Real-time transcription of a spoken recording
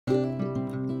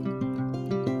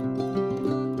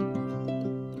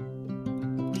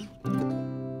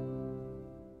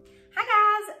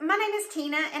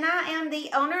Tina, and I am the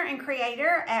owner and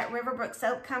creator at Riverbrook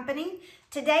Soap Company.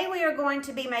 Today we are going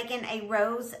to be making a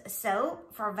rose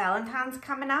soap for Valentine's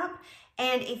coming up.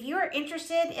 And if you're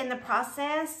interested in the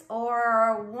process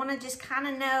or want to just kind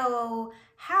of know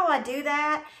how I do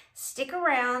that, stick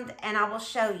around and I will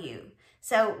show you.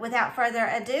 So without further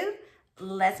ado,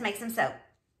 let's make some soap.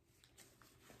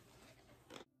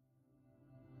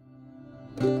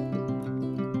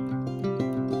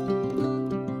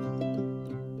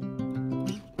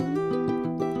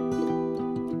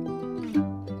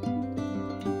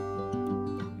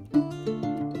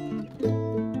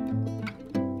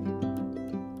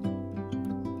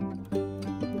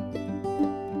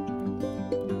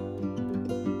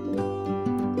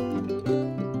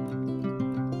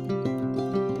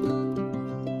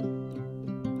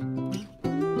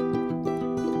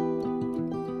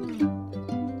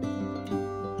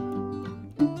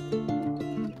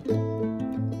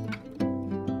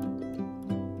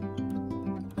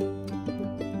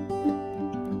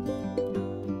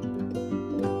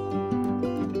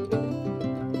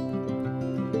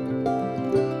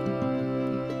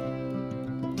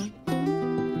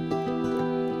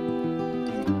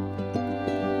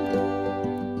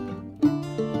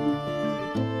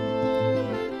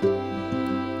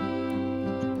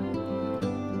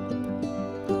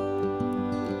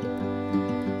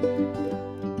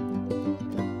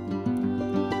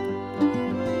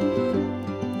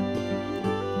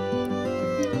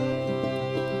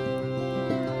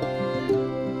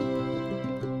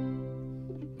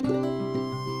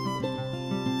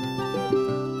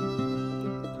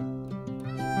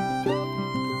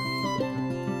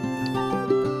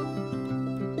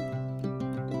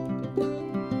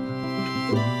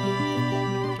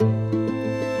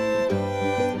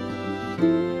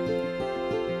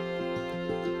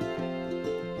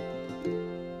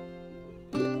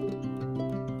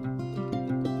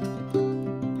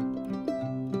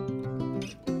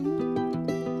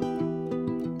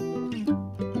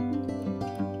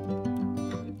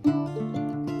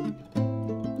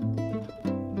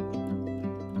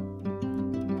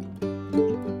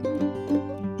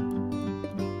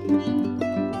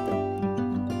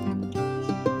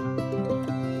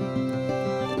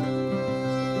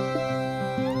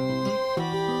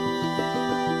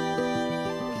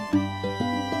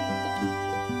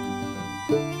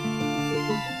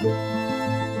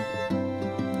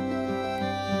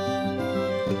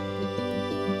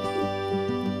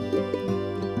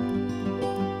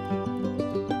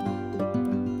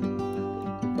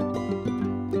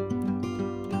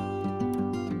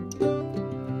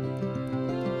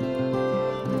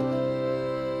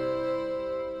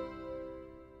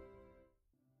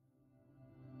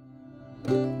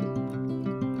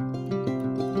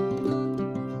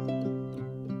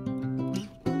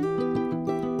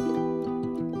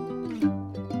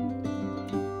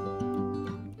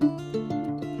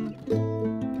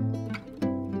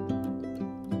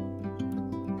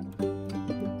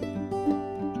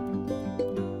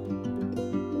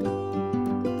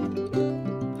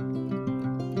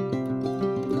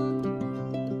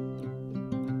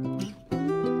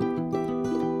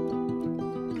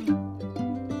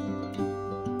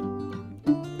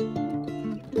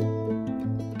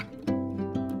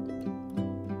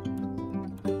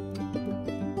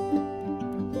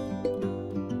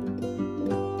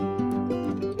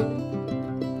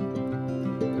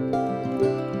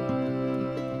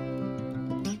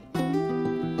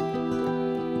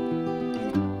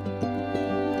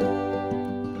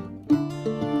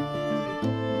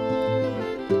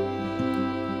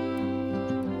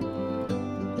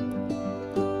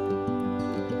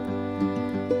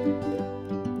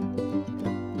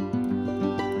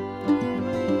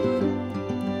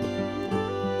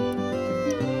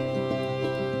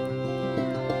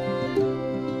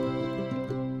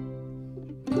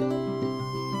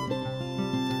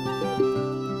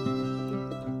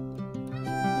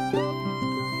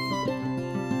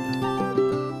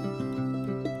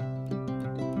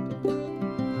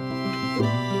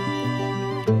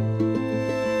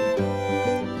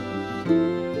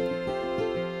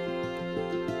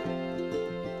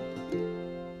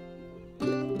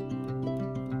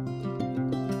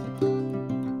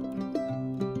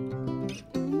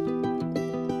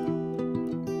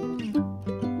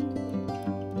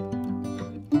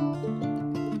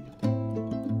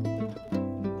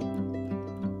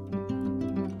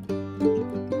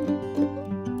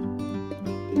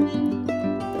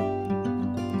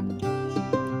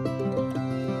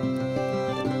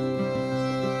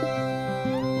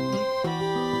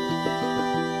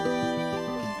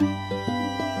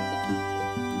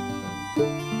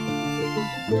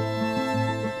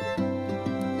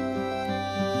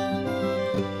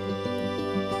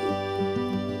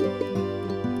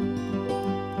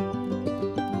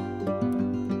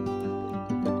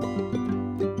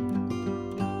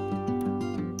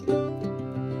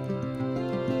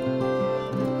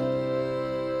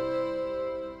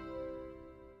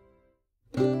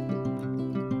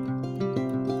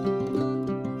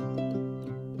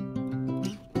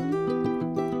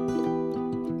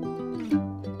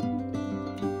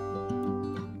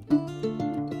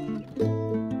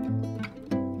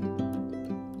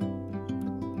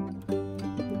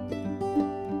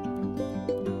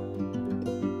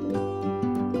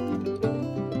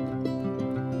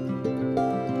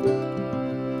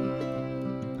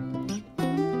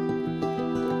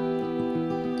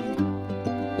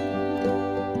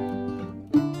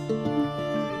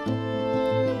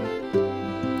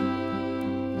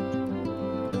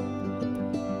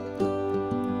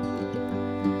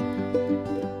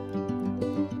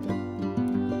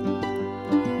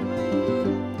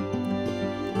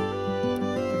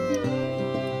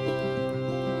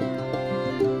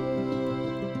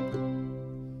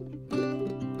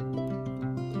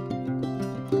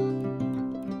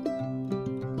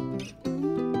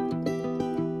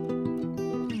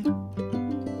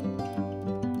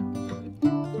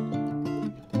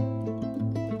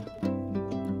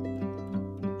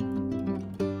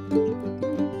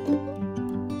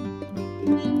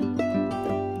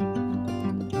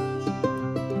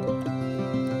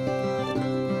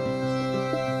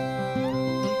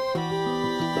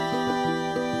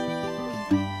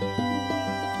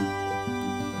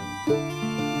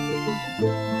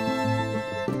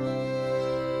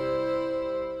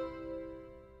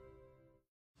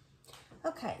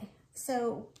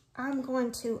 So I'm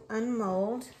going to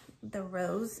unmold the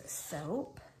rose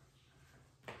soap.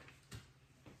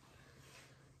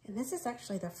 And this is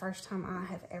actually the first time I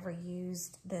have ever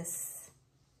used this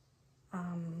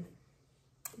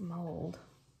mold.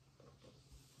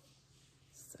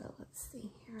 So let's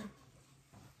see here.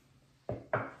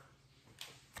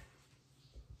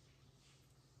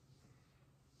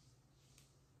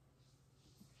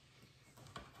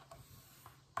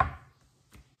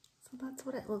 So that's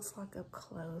what it looks like up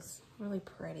close. Really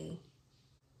pretty.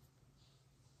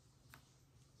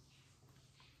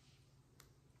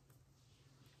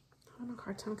 I'm having a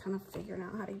hard time kind of figuring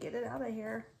out how to get it out of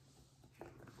here.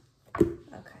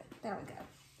 Okay, there we go.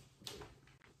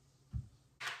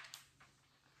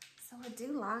 So I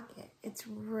do like it. It's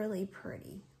really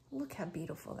pretty. Look how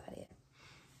beautiful that is.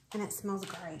 And it smells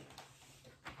great.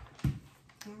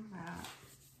 All right.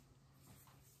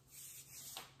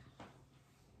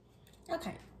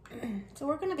 Okay, so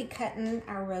we're gonna be cutting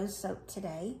our rose soap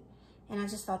today. And I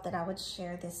just thought that I would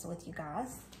share this with you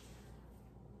guys.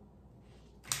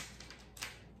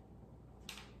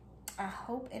 I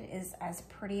hope it is as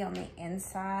pretty on the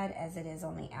inside as it is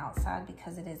on the outside,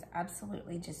 because it is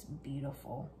absolutely just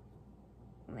beautiful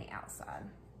on the outside.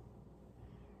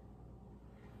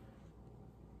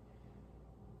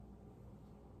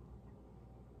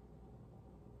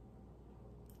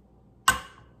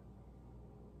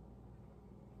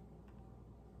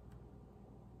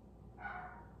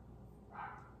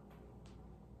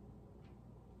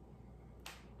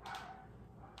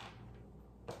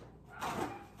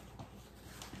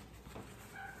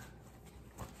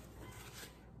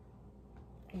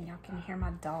 And y'all can hear my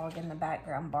dog in the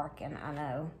background barking, I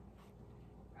know.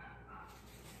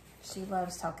 She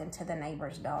loves talking to the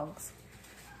neighbors' dogs.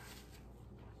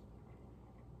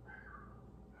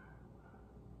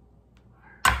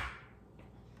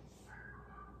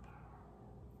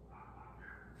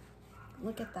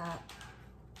 Look at that.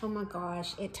 Oh my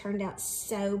gosh, it turned out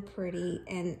so pretty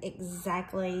and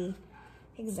exactly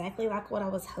like what I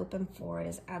was hoping for. It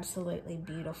is absolutely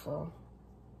beautiful.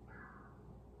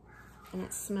 And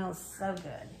it smells so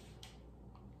good.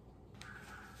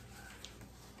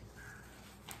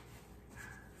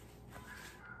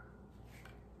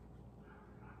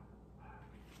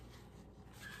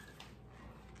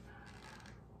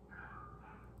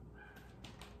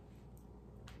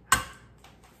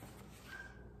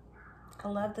 I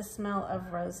love the smell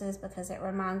of roses because it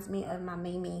reminds me of my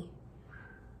Mimi.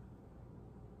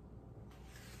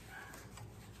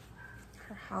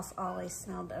 Her house always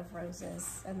smelled of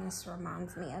roses, and this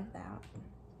reminds me of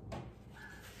that.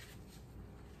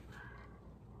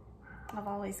 I've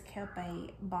always kept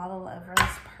a bottle of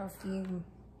rose perfume,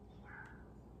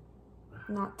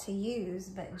 not to use,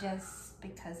 but just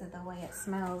because of the way it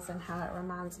smells and how it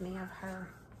reminds me of her.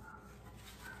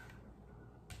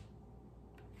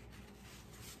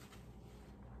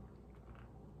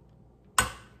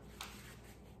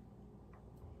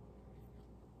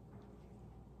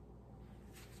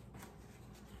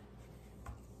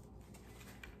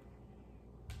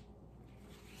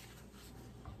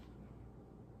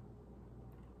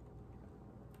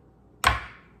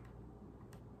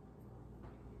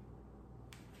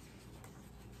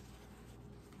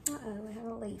 Uh-oh, we have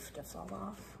a leaf to fall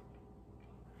off.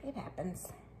 It happens.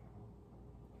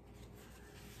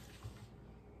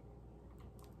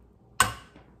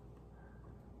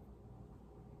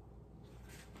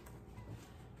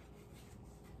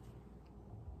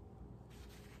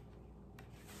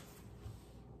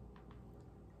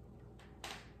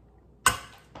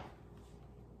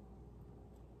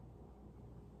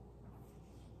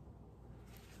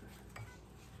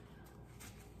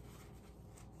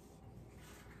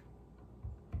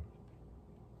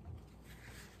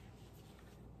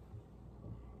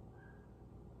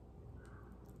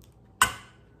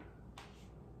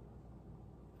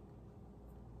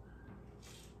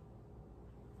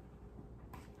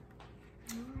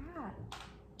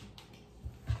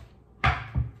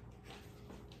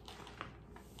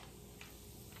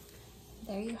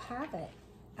 There you have it.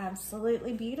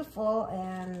 Absolutely beautiful,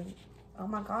 and oh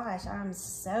my gosh, I'm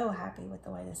so happy with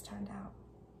the way this turned out.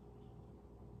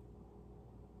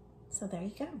 So there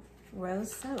you go,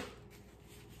 rose soap.